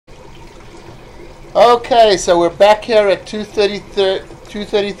Okay, so we're back here at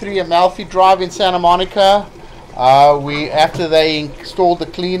 233 Amalfi Drive in Santa Monica. After they installed the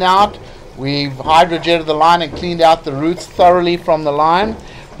clean out, we've hydrojetted the line and cleaned out the roots thoroughly from the line.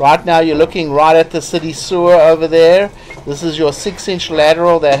 Right now you're looking right at the city sewer over there. This is your 6-inch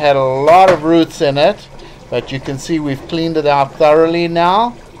lateral that had a lot of roots in it, but you can see we've cleaned it out thoroughly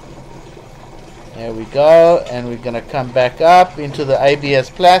now. There we go, and we're going to come back up into the ABS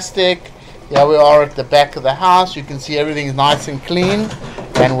plastic. Here we are at the back of the house. You can see everything's nice and clean,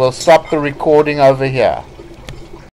 and we'll stop the recording over here.